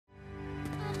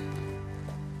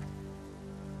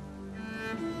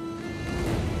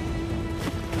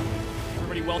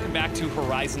everybody. Welcome back to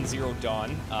Horizon Zero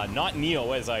Dawn. Not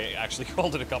Neo, as I actually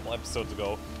called it a couple episodes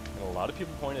ago. And a lot of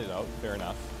people pointed it out. Fair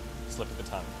enough. Slip of the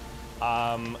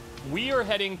tongue. We are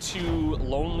heading to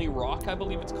Lonely Rock, I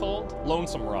believe it's called.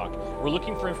 Lonesome Rock. We're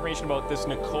looking for information about this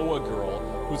NAKOA girl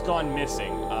who's gone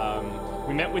missing.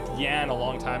 We met with Yan a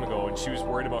long time ago, and she was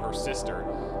worried about her sister,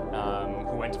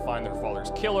 who went to find her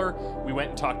father's killer. We went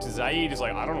and talked to Zaid. He's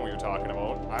like, I don't know what you're talking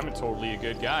about. I'm totally a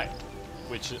good guy.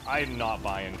 Which I'm not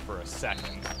buying for a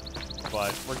second.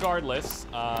 But regardless,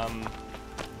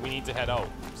 we need to head out.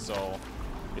 So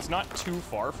it's not too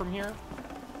far from here.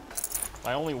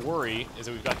 My only worry is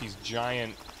that we've got these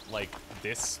giant, like,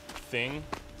 this thing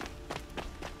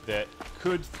that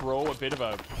could throw a bit of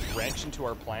a wrench into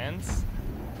our plans.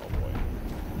 Oh boy.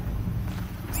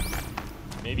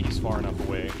 Maybe he's far enough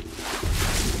away.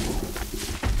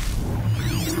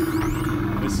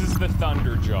 This is the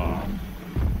Thunderjaw.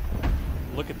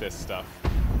 Look at this stuff.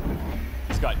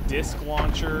 He's got disc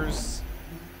launchers.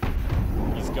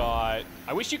 He's got...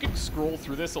 I wish you could scroll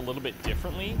through this a little bit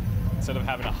differently instead of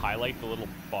having to highlight the little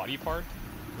body part.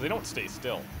 Because they don't stay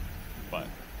still. But...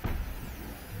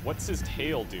 what's his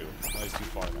tail do? Oh, he's too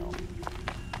far now.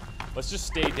 Let's just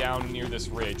stay down near this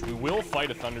ridge. We will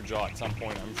fight a Thunderjaw at some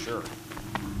point, I'm sure.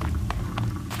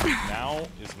 Now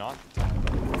is not the time.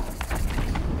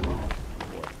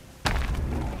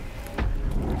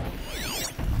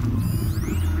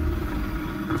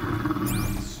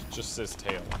 Just says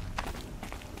tail.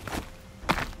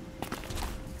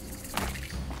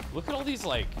 Look at all these,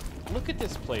 like, look at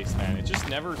this place, man. It just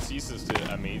never ceases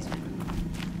to amaze me.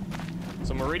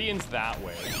 So Meridian's that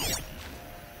way.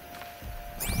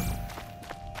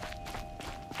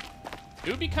 It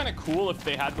would be kind of cool if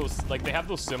they had those, like, they have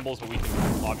those symbols, but we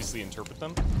can obviously interpret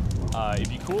them. It'd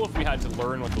be cool if we had to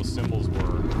learn what those symbols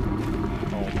were.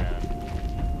 Oh, man.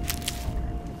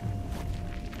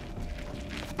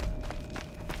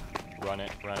 Run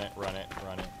it, run it, run it,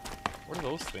 run it. What are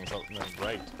those things out in the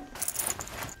right?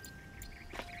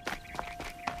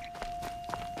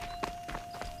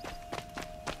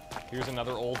 Here's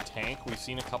another old tank. We've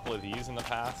seen a couple of these in the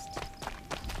past.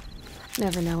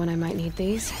 Never know when I might need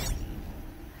these.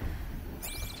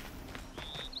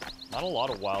 Not a lot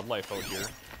of wildlife out here.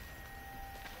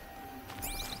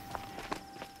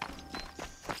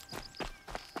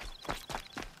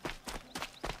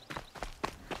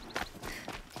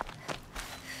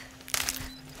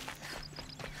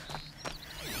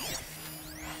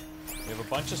 We have a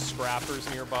bunch of scrappers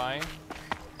nearby.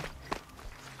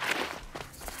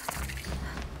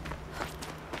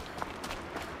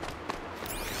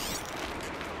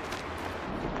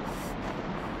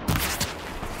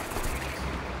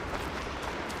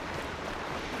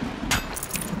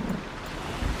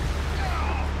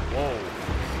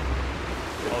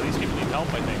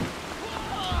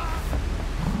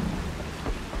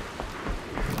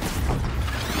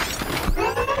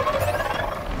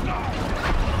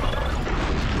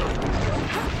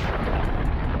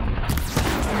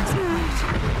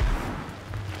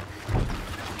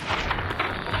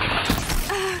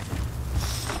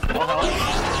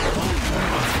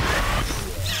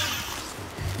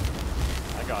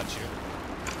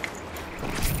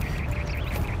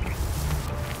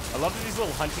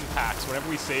 Hunting packs, whenever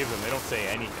we save them, they don't say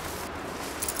anything.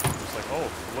 It's like,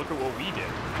 oh, look at what we did.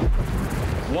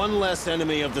 One less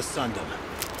enemy of the Sundom.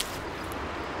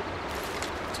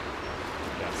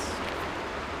 Yes.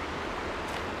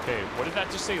 Okay, what did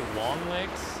that just say? Long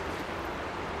legs?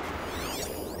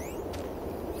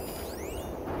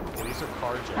 Okay, these are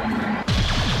carjacked.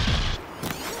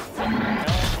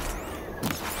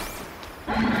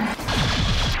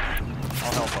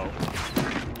 I'll help out.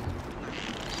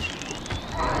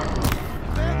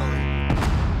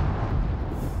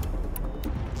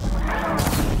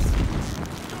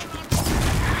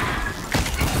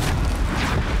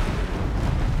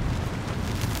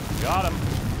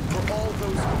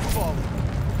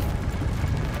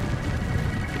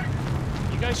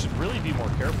 Should really be more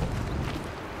careful.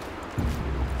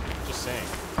 Just saying.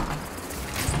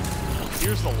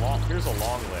 Here's a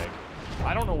long leg.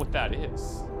 I don't know what that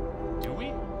is. Do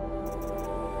we?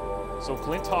 So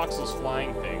Flint Hawks, those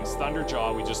flying things.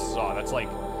 Thunderjaw we just saw. That's like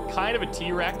kind of a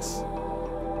T-Rex.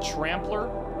 Trampler.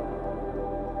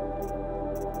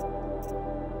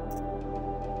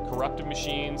 Corrupted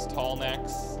machines, tall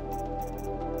necks.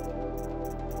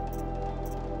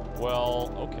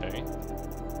 Well, okay.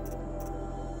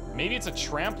 Maybe it's a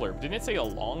trampler. Didn't it say a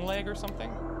long leg or something?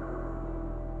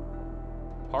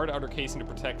 Hard outer casing to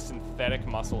protect synthetic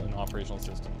muscle in operational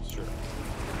systems. Sure.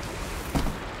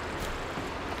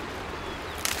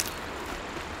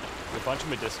 There's a bunch of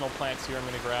medicinal plants here I'm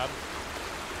gonna grab.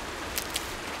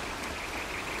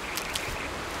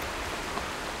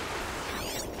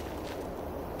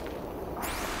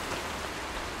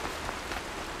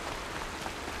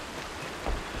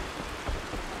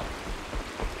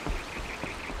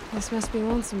 This must be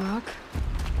lonesome rock.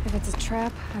 If it's a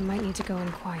trap, I might need to go in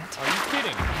quiet. Are you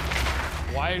kidding?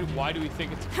 Why do we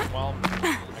think it's... Well,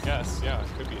 I guess, yeah, it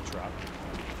could be a trap.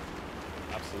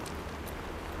 Absolutely.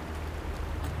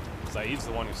 Zaid's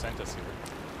the one who sent us here.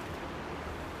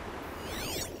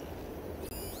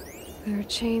 There are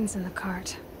chains in the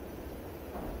cart.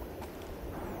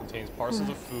 Contains parcels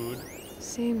of food.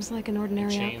 Seems like an ordinary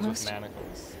Chains outpost. with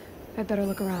manacles. I'd better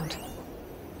look around.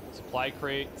 Supply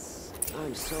crates.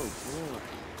 I'm so bored.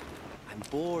 I'm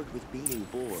bored with being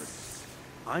bored.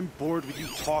 I'm bored with you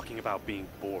talking about being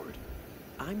bored.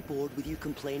 I'm bored with you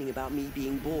complaining about me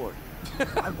being bored.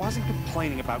 I wasn't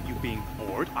complaining about you being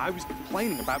bored. I was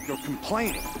complaining about your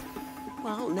complaining.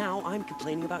 Well, now I'm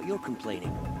complaining about your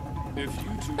complaining. If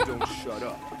you two don't shut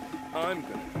up, I'm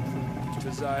gonna complain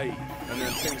to Zaid, and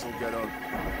then things will get ugly.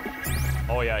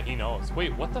 Oh yeah, he knows.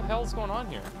 Wait, what the hell's going on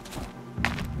here?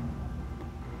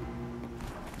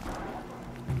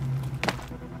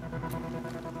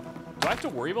 Do I have to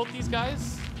worry about these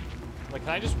guys? Like,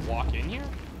 can I just walk in here?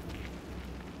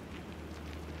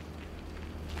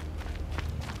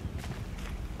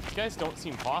 These guys don't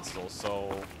seem hostile,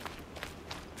 so...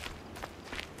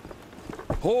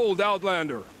 Hold,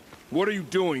 Outlander! What are you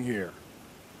doing here?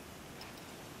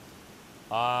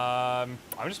 I'm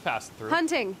just passing through.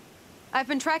 Hunting. I've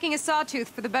been tracking a sawtooth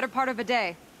for the better part of a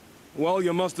day. Well,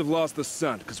 you must have lost the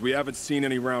scent, because we haven't seen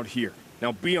any around here.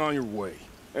 Now be on your way,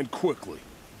 and quickly.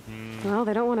 Well,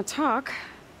 they don't want to talk,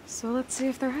 so let's see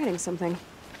if they're hiding something.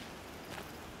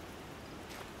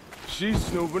 She's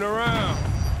snooping around.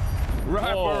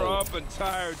 Wrap Whoa. her up and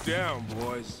tie her down,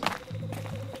 boys.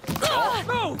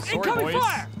 Oh, sorry, Incoming boys.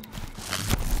 fire!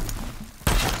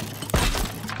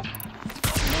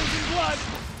 Losing blood!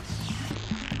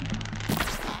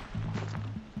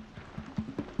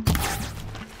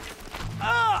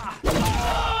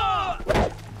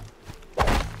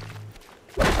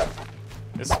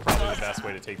 This is probably the best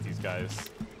way to take these guys.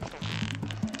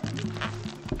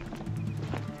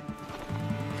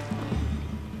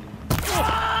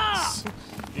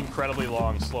 Incredibly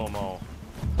long slow-mo.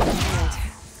 Alright,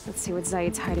 let's see what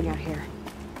Zaid's hiding out here.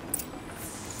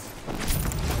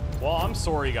 Well, I'm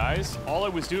sorry, guys. All I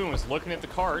was doing was looking at the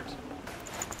cart.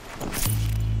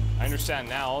 I understand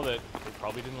now that they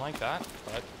probably didn't like that,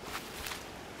 but...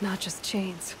 Not just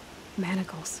chains,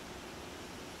 manacles.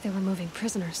 They were moving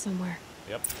prisoners somewhere.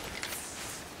 Yep.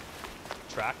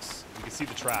 Tracks. You can see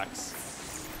the tracks.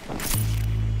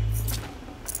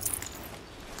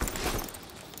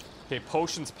 Okay,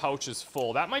 potions pouch is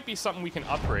full. That might be something we can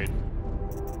upgrade.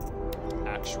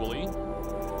 Actually.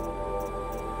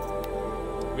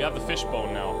 We have the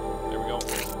fishbone now. There we go.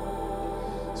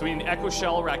 So we need an echo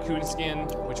shell, raccoon skin,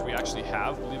 which we actually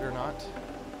have, believe it or not.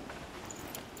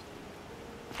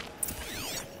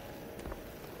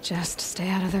 Just stay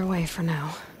out of their way for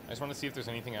now. I just want to see if there's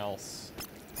anything else.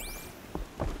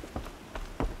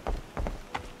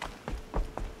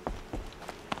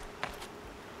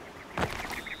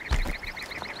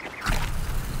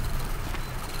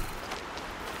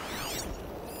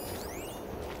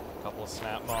 Couple of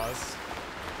snap maws.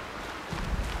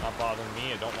 Not bothering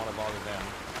me, I don't want to bother them.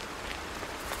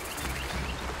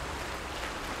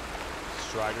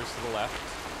 Striders to the left.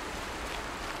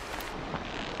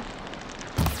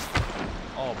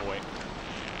 Oh boy.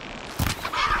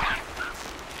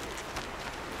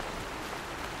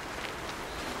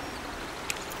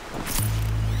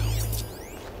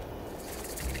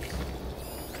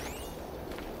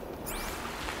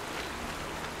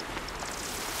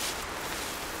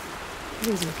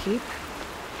 These will keep.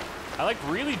 I like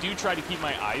really do try to keep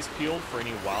my eyes peeled for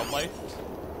any wildlife. So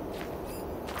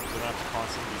I don't have to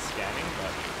constantly be scanning,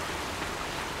 but...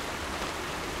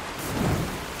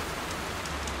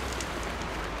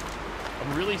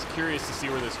 I'm really curious to see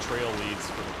where this trail leads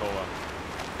for NAKOA.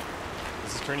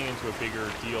 This is turning into a bigger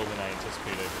deal than I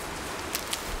anticipated.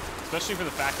 Especially for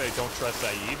the fact that I don't trust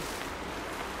Zaid.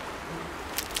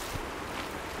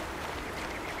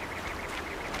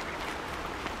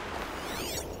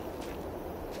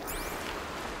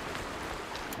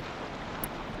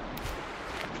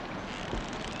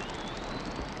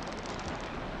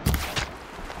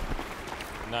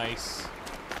 Nice.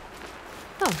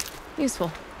 Oh,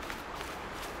 useful.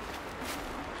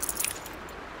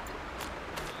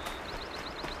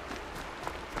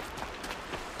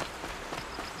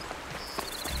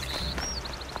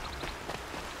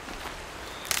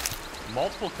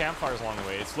 Multiple campfires along the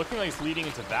way. It's looking like it's leading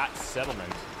into that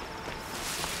settlement.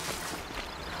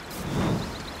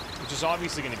 Which is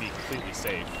obviously going to be completely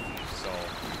safe. So,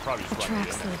 we'll probably just run right in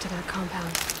Tracks there. lead to that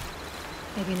compound.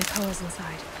 Maybe NAKOA's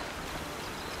inside.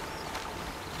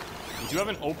 We do have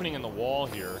an opening in the wall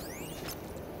here.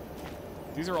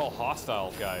 These are all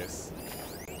hostile guys.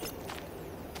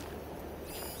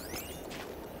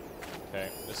 Okay,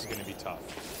 this is gonna be tough.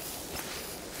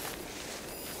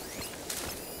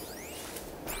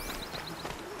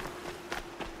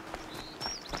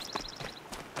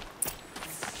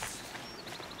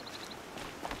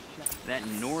 That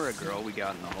Nora girl we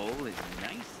got in the hole is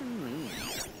nice and lean.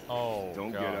 Oh,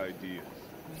 Don't God. get ideas.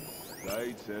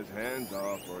 Zaid says hands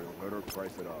off or he'll hurt her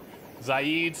price at auction.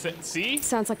 Zaid, see?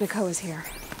 Sounds like NAKOA's here.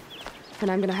 And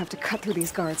I'm gonna have to cut through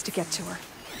these guards to get to her.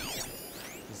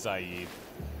 Zaid.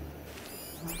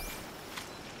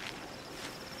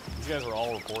 These guys are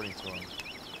all reporting to him.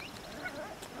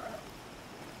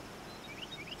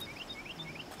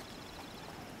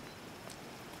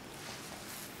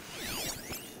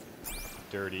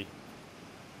 Dirty.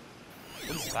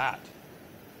 What is that?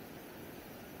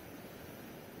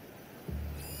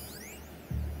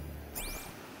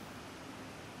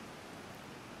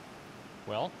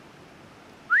 Well,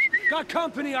 Got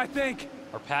company, I think.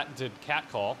 our patented cat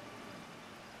call.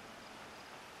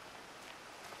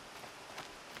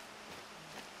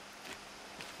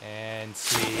 And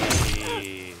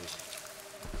see.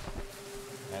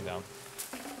 And down.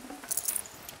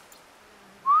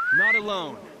 Not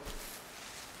alone.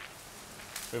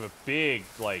 We have a big,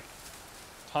 like,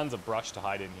 tons of brush to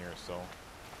hide in here, so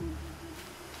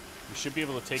we should be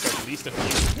able to take at least a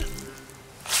few.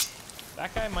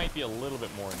 That guy might be a little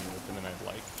bit more in the open than I'd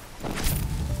like.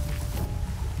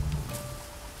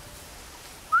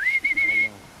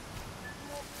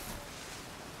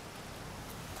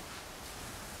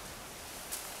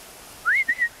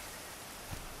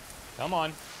 Come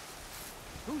on.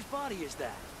 Whose body is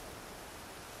that?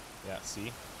 Yeah,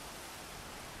 see?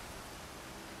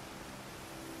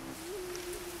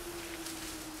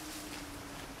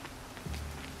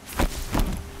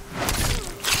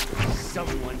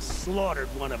 Someone slaughtered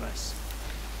one of us.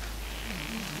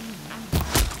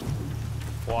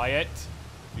 Quiet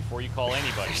before you call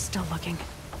anybody. They're still looking.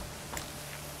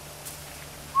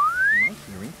 Am I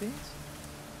hearing things?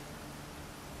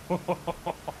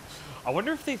 I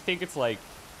wonder if they think it's like,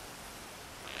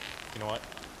 you know what?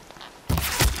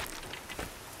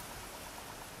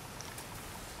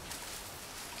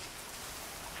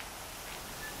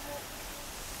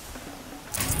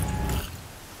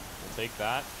 We'll take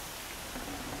that.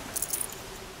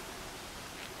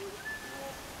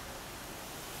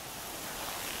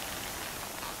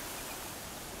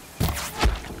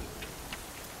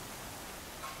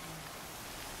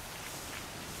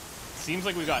 Seems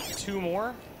like we got two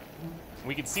more.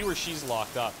 We can see where she's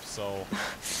locked up, so...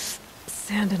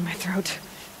 Sand in my throat.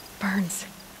 Burns.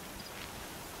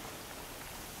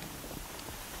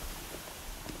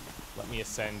 Let me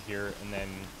ascend here, and then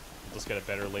we'll just get a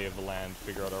better lay of the land,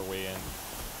 figure out our way in.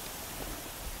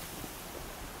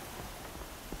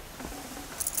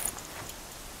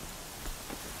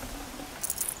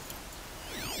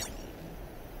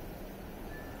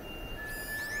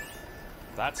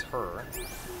 That's her.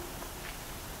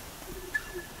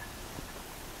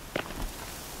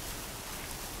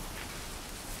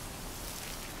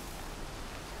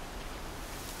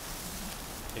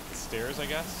 Take the stairs, I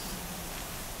guess.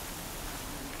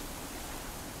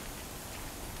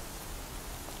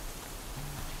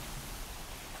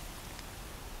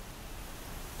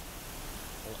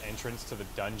 Little entrance to the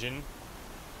dungeon.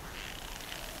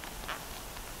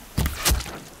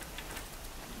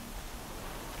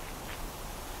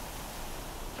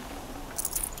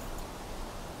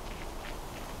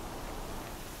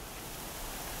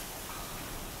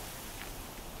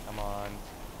 Come on.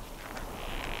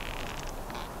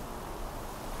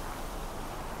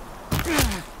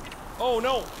 Oh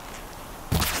no!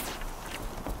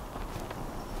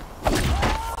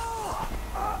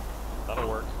 That'll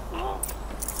work.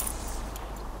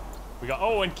 We got,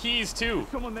 oh, and keys too.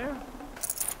 Someone there?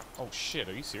 Oh shit,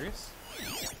 are you serious?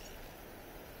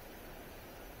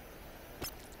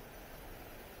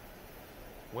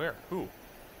 Where? Who?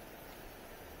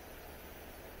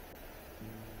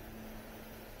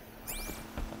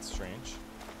 That's strange.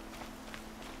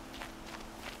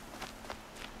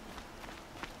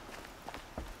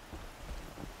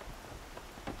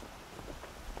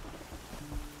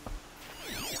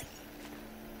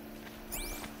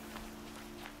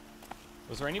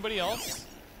 Was there anybody else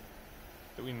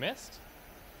that we missed?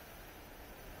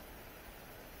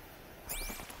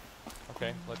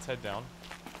 Okay, let's head down.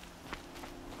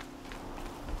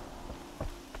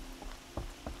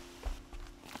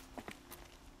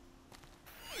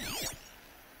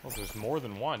 Well, there's more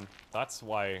than one. That's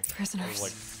why I Prisoners. was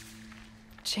like,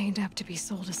 Chained up to be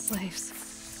sold as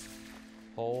slaves.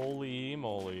 Holy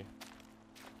moly.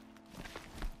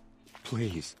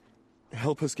 Please,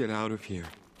 help us get out of here.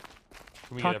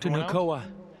 Can we Talk get to everyone out? NAKOA.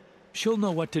 She'll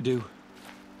know what to do.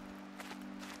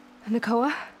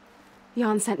 NAKOA?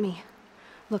 Jan sent me.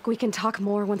 Look, we can talk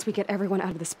more once we get everyone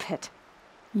out of this pit.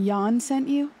 Jan sent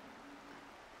you?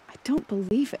 I don't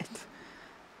believe it.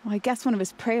 Well, I guess one of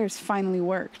his prayers finally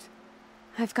worked.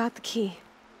 I've got the key.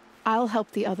 I'll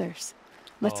help the others.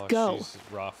 Let's go. She's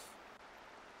rough.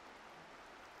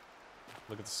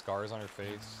 Look at the scars on her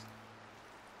face.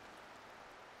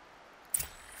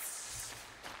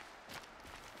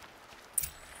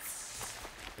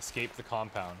 Escape the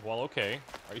compound. Well, okay.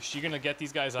 Is she gonna get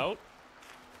these guys out?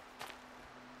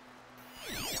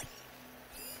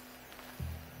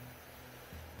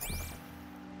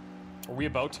 Are we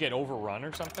about to get overrun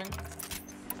or something?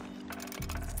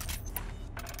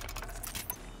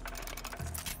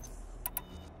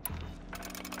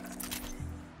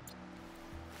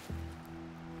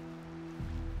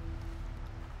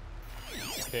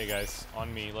 Okay, guys,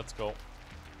 on me. Let's go.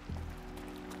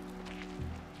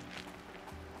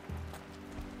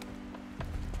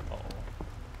 Uh-oh.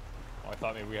 Oh, I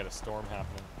thought maybe we had a storm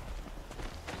happening.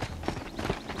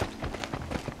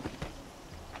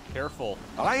 Careful.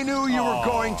 I knew you were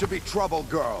going to be trouble,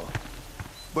 girl.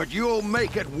 But you'll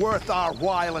make it worth our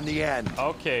while in the end.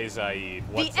 Okay, Zaid.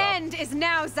 What's up? The end is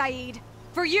now, Zaid.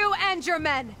 For you and your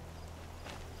men.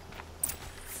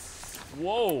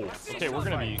 Whoa. Okay, we're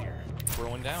gonna be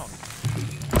throwing down.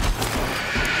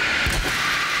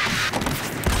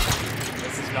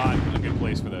 This is not a good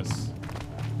place for this.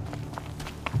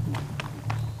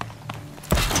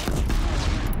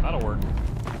 That'll work.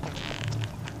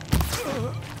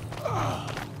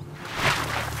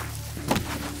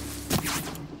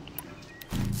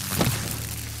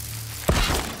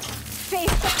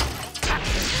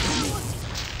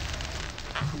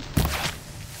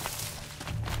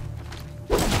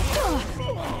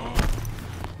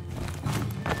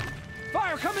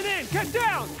 Fire coming in! Get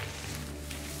down!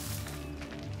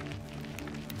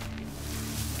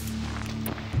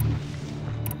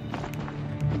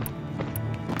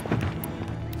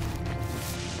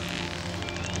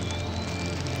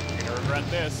 You're gonna regret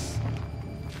this.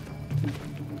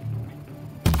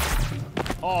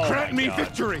 Oh, Grant me God.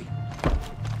 victory!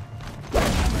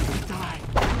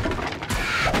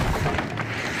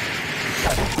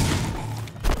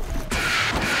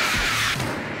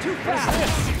 Too fast!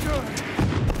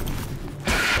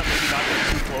 Maybe not get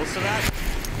too close to that.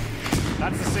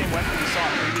 That's the same weapon we saw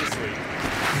previously.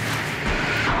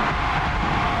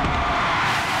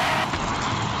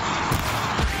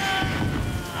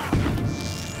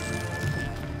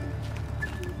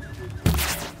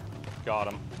 Got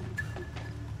him.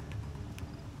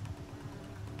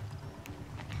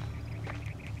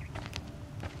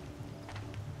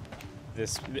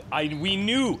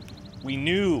 We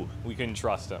knew we couldn't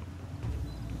trust him.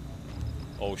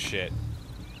 Oh shit.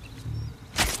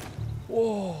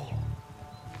 Whoa.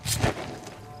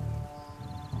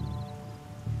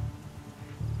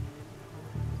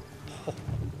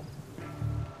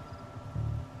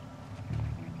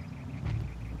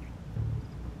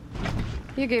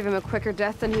 You gave him a quicker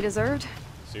death than he deserved.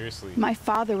 Seriously. My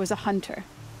father was a hunter.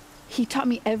 He taught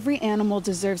me every animal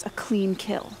deserves a clean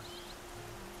kill.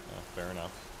 Oh, fair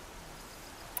enough.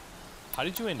 How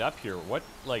did you end up here? What,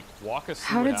 like, walk us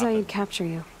through How what did happened? Zaid capture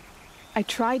you? I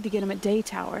tried to get him at Day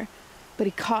Tower, but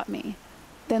he caught me.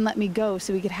 Then let me go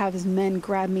so he could have his men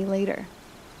grab me later.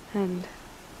 And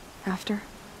after?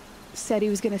 Said he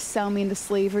was gonna sell me into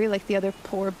slavery like the other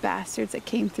poor bastards that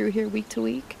came through here week to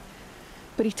week.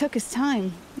 But he took his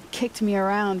time, kicked me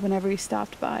around whenever he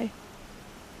stopped by.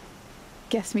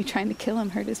 Guess me trying to kill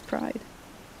him hurt his pride.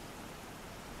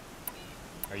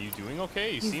 Are you doing okay?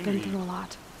 You You've seem to been be... through a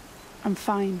lot. I'm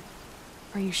fine.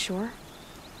 Are you sure?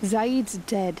 Zaid's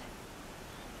dead.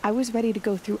 I was ready to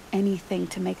go through anything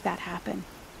to make that happen.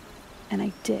 And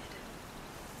I did.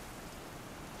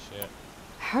 Shit.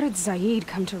 How did Zaid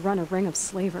come to run a ring of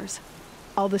slavers?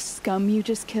 All the scum you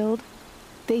just killed,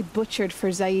 they butchered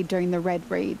for Zaid during the Red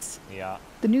Raids. Yeah.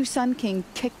 The new Sun King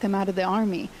kicked them out of the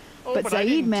army, Oh, but but I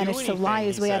didn't Zaid do managed to lie anything,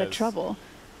 his he way out of says. trouble,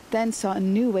 then saw a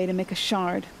new way to make a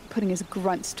shard, putting his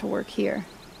grunts to work here.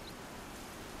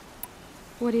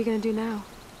 What are you gonna do now?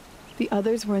 The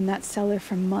others were in that cellar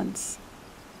for months.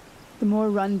 The more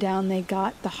run down they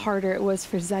got, the harder it was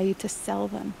for Zaid to sell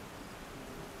them.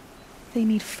 They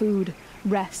need food,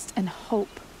 rest, and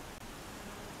hope.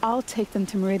 I'll take them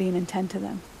to Meridian and tend to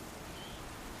them.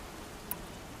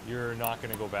 You're not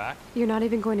gonna go back? You're not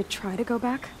even going to try to go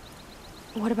back?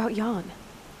 What about Jan?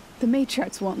 The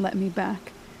matriarchs won't let me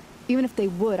back. Even if they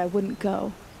would, I wouldn't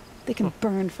go. They can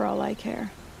burn for all I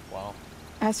care. Wow.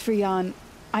 As for Jan,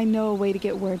 I know a way to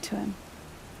get word to him.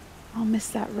 I'll miss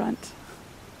that runt.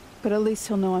 But at least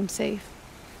he'll know I'm safe.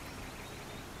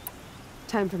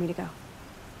 Time for me to go.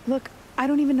 Look, I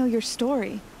don't even know your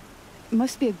story. It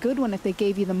must be a good one if they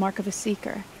gave you the mark of a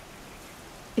seeker.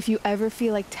 If you ever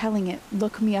feel like telling it,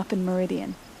 look me up in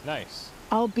Meridian. Nice.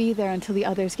 I'll be there until the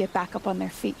others get back up on their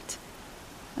feet.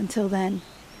 Until then,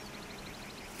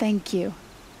 thank you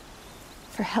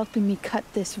for helping me cut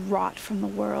this rot from the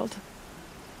world.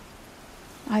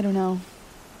 I don't know.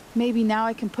 Maybe now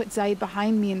I can put Zaid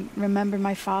behind me and remember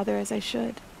my father as I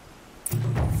should.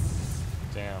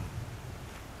 Damn.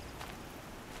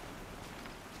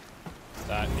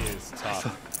 That is tough.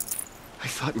 I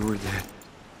thought you were dead.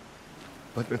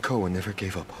 But NAKOA never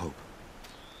gave up hope.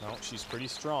 No, she's pretty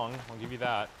strong. I'll give you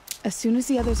that. As soon as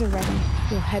the others are ready,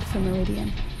 we'll head for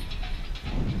Meridian.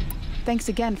 Thanks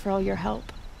again for all your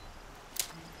help.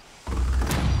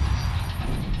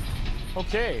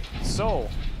 Okay, so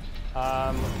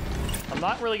I'm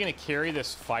not really gonna carry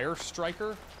this fire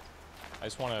striker. I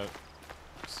just want to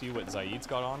see what Zaid's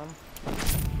got on him.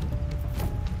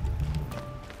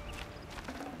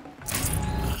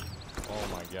 Oh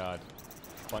my god.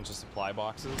 Bunch of supply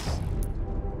boxes.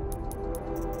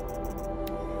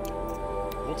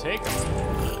 We'll take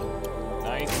them.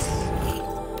 Nice.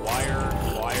 Wire.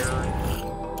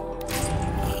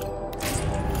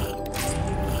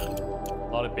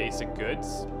 A lot of basic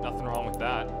goods. Nothing wrong with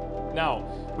that. Now,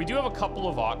 we do have a couple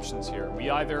of options here. We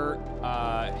either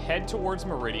head towards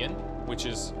Meridian, which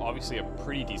is obviously a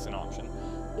pretty decent option,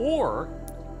 or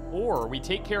we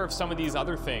take care of some of these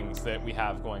other things that we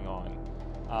have going on.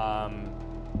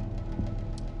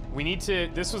 We need to,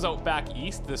 this was out back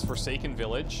east, this Forsaken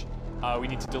Village. We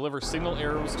need to deliver signal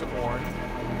arrows to Orn,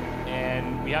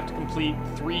 and we have to complete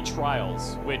 3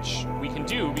 trials, which we can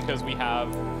do because we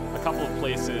have a couple of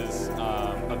places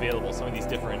available, some of these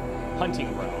different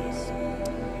hunting grounds.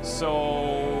 So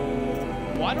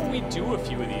why don't we do a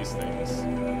few of these things?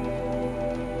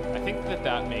 I think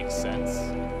that makes sense.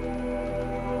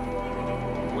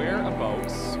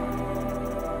 Whereabouts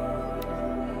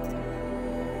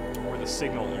were the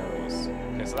signal arrows?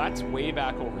 Okay, so that's way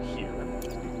back over here.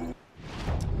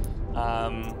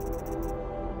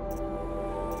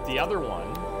 The other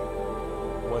one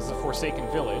was the Forsaken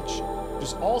Village, which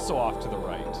is also off to the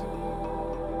right.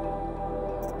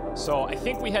 So I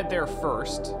think we head there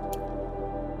first.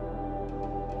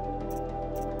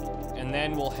 And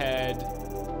then we'll head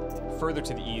further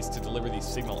to the east to deliver these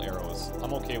signal arrows.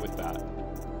 I'm okay with that.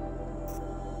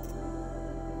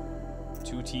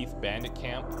 Two Teeth Bandit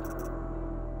Camp.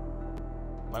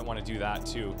 Might want to do that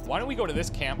too. Why don't we go to this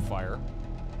campfire?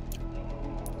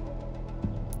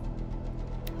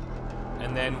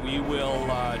 And then we will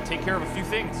take care of a few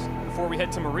things before we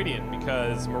head to Meridian,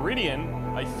 because Meridian,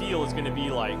 I feel, is going to be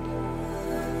like...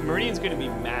 Meridian's going to be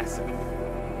massive.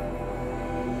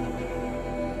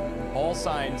 All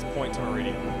signs point to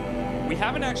Meridian. We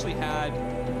haven't actually had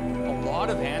a lot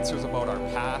of answers about our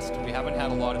past. We haven't had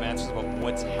a lot of answers about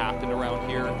what's happened around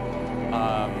here.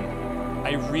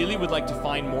 I really would like to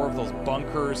find more of those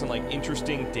bunkers and like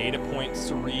interesting data points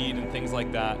to read and things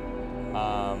like that.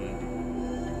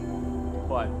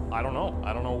 But I don't know.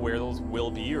 I don't know where those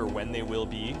will be or when they will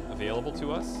be available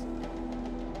to us.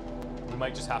 We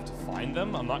might just have to find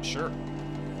them. I'm not sure.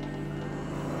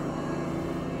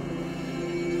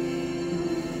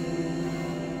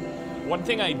 One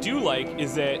thing I do like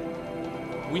is that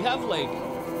we have like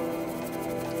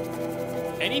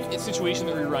any situation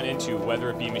that we run into, whether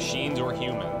it be machines or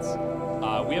humans,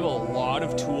 we have a lot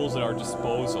of tools at our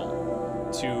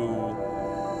disposal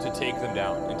to take them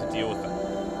down and to deal with them.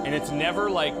 And it's never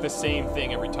like the same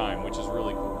thing every time, which is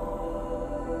really cool.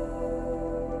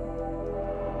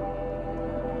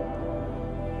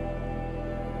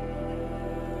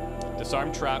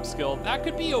 Disarm trap skill, that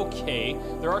could be okay.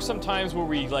 There are some times where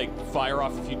we like fire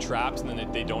off a few traps and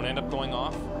then they don't end up going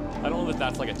off. I don't know that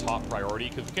that's like a top priority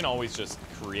because we can always just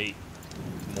create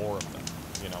more of them,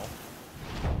 you know?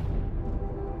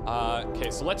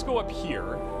 Okay, so let's go up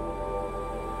here.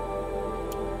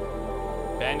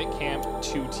 Bandit Camp,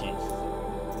 Two Teeth.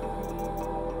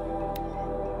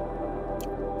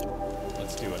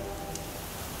 Let's do it.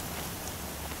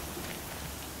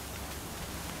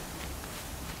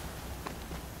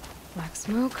 Black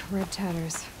smoke, red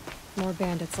tatters. More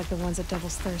bandits like the ones at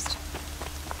Devil's Thirst.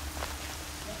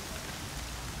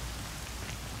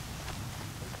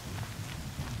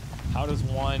 How does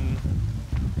one...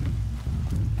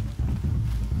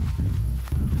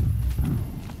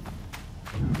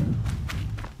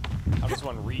 How does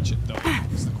one reach it, though,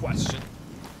 is the question.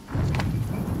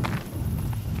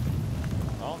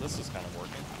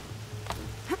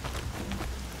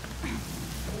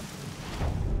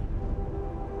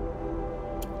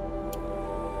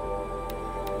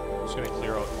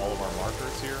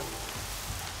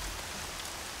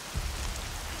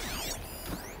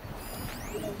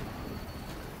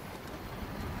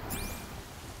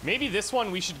 Maybe this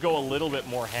one we should go a little bit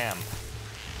more ham.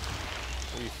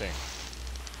 What do you think?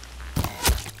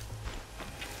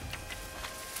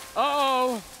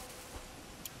 Uh-oh!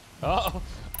 Uh-oh.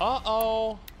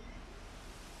 Uh-oh.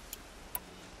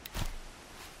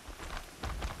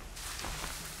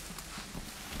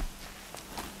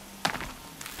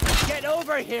 Get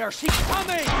over here! She's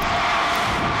coming!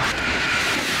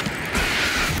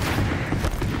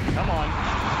 Come on.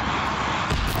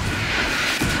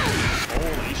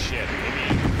 Holy shit.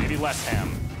 Maybe less ham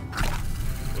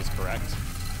was correct.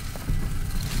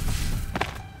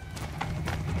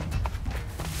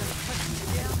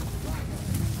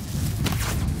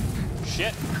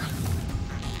 Shit.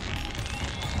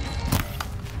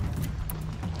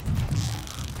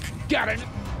 Got it!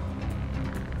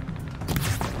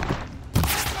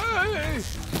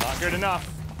 Not good enough.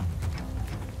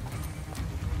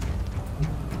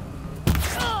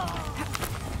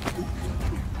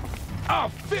 Oh,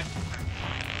 fit!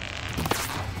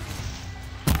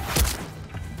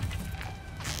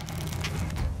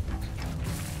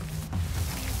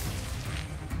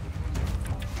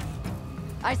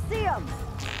 I see him!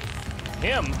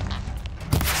 Him? I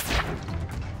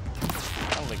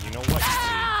don't think you know what you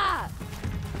Ah!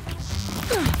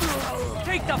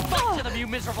 Take the fuck to them, you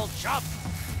miserable chump!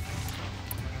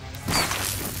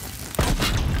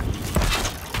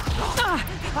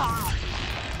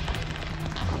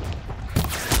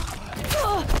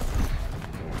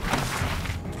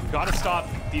 Gotta stop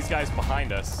these guys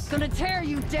behind us. Gonna tear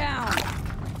you down!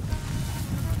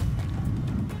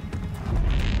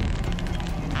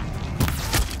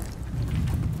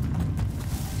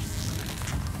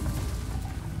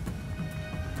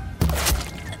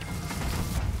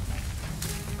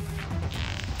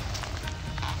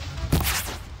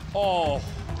 Oh.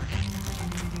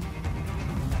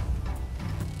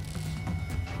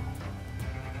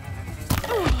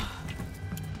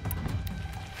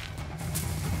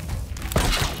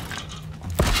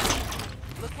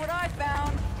 Look what I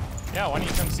found! Yeah, why don't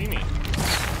you come see me?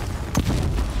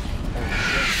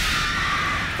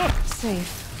 Safe.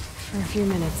 For a few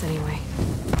minutes, anyway.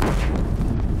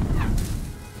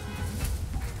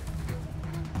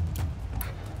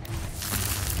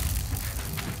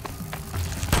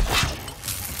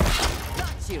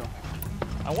 Got you!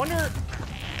 I wonder...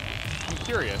 I'm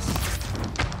curious.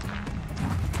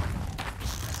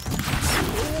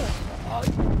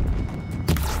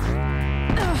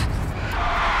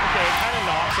 Okay, it kind of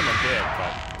knocks him a bit,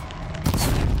 but...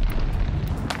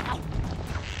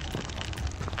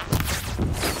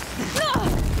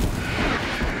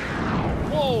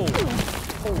 Whoa!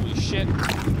 Holy shit.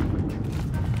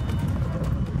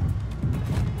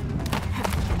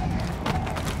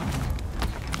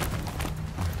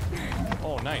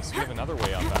 Oh, nice. We have another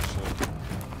way up, actually.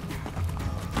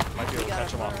 Might be able to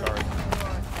catch him off guard.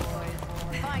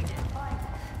 Find it!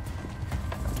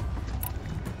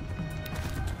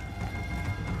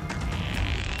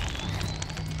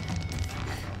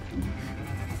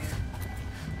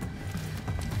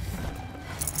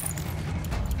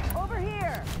 Over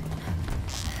here!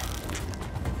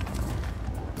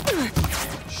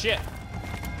 Shit.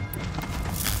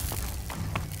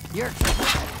 You're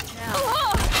now.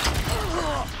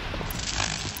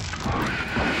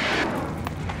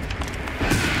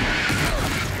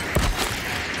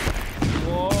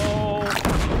 Whoa.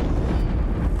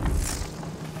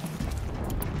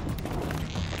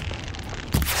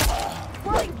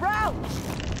 Running route!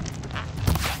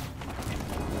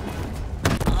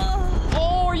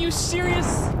 Oh, are you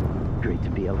serious? Great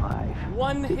to be alive.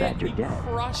 One Too bad hit, you're he dead.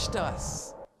 crushed us.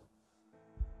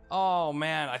 Oh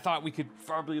man, I thought we could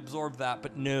probably absorb that,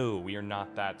 but no, we are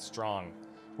not that strong.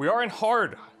 We are in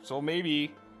hard, so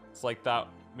maybe it's like that.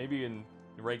 Maybe in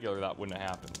regular that wouldn't have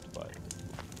happened, but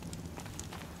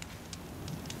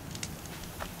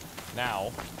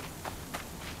now.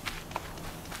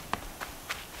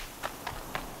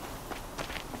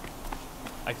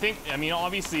 I mean,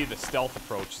 obviously the stealth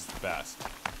approach is the best.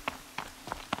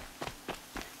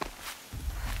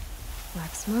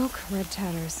 Black smoke, red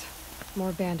tatters.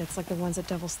 More bandits like the ones at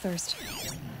Devil's Thirst.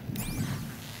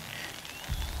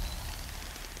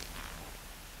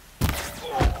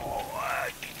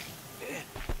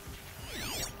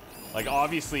 Like,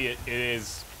 obviously it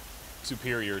is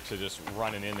superior to just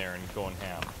running in there and going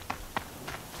ham.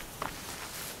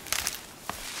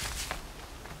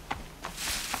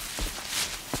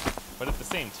 But at the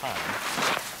same time,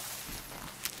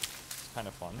 it's kind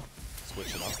of fun.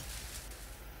 Switch it up.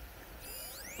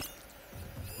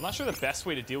 I'm not sure the best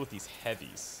way to deal with these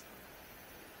heavies.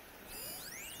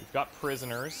 We've got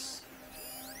prisoners.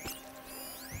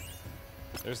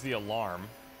 There's the alarm.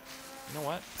 You know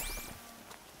what?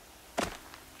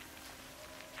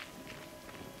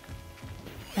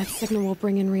 That signal will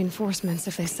bring in reinforcements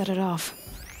if they set it off.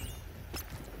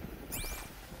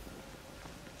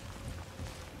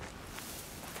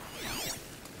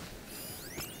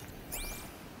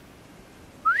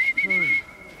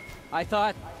 I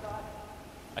thought...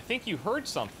 I think you heard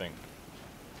something.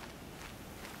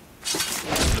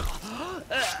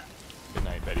 Good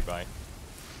night, Betty Bye.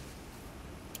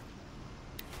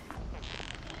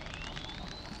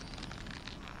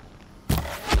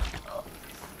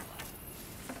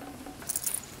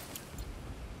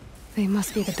 They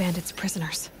must be the bandits'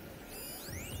 prisoners.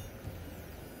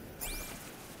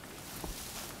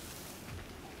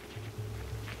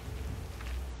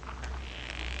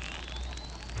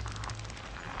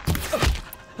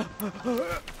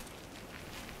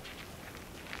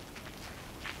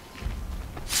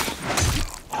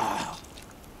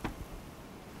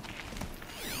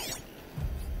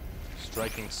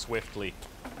 Striking swiftly.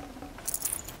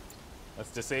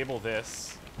 Let's disable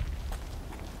this.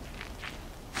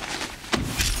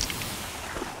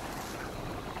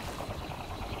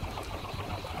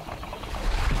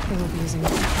 They will be using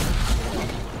it.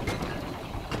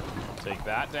 Take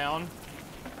that down.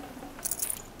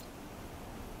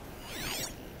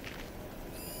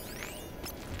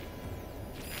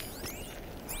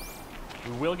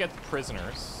 We will get the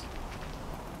prisoners.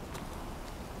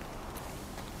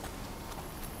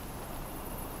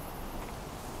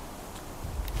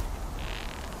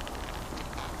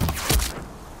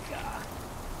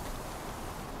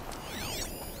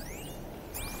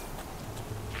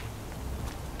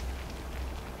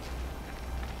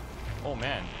 Oh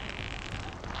man.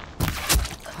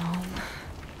 Calm.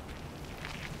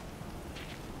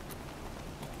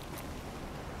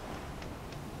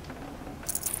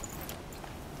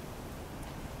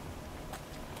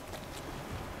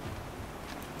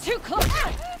 Too close!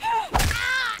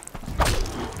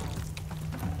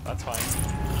 That's fine.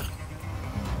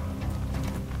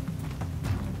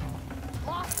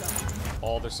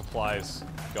 All their supplies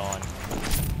gone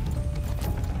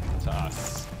to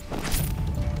us.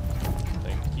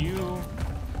 Thank you.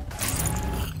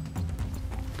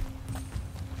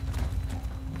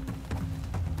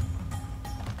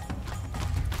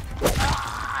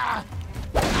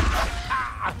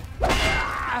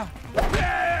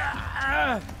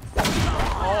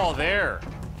 Oh, there.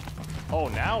 Oh,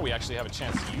 now we actually have a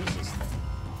chance to use this thing.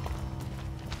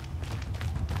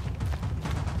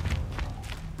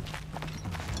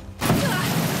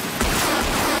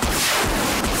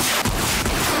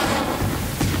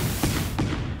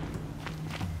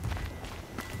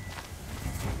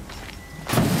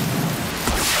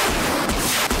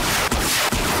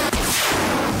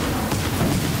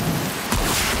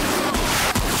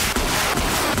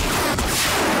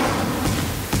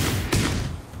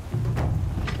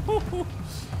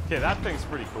 Okay, that thing's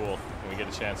pretty cool when we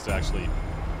get a chance to actually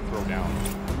throw down.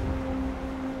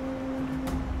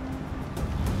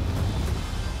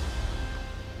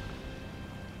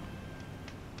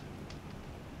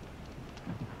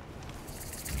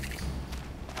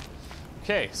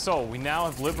 Okay, so we now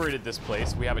have liberated this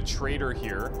place. We have a trader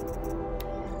here.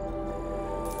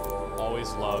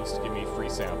 Always loves to give me free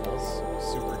samples.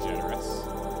 Super generous.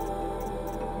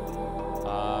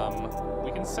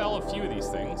 We can sell a few of these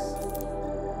things.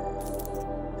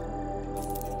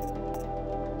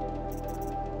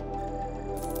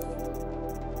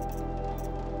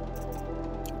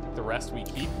 The rest we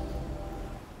keep.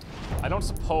 I don't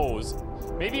suppose.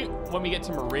 Maybe when we get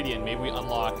to Meridian, maybe we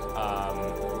unlock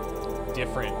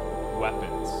different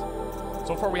weapons.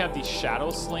 So far we have these shadow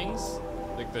slings,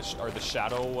 like the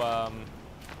shadow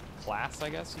class, I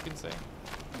guess you can say.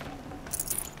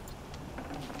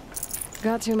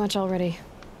 Got too much already.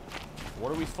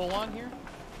 What are we full on here?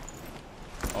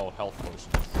 Oh, health potions.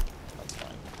 That's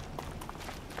fine.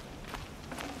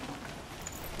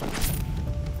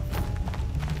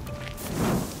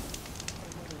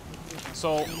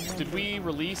 So, did we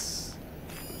release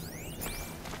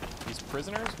these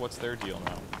prisoners? What's their deal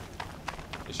now?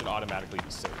 They should automatically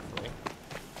be safe, right?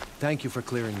 Thank you for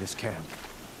clearing this camp.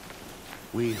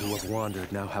 We who have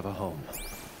wandered now have a home.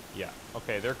 Yeah,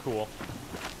 okay, they're cool.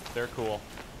 They're cool.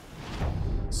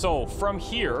 So, from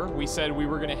here, we said we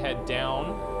were gonna head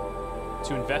down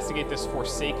to investigate this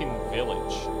forsaken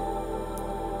village.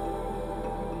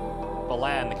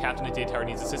 Balan, the captain of Day Tower,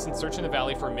 needs assistance searching the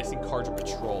valley for a missing Carja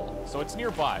patrol. So it's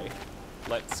nearby.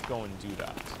 Let's go and do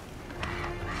that.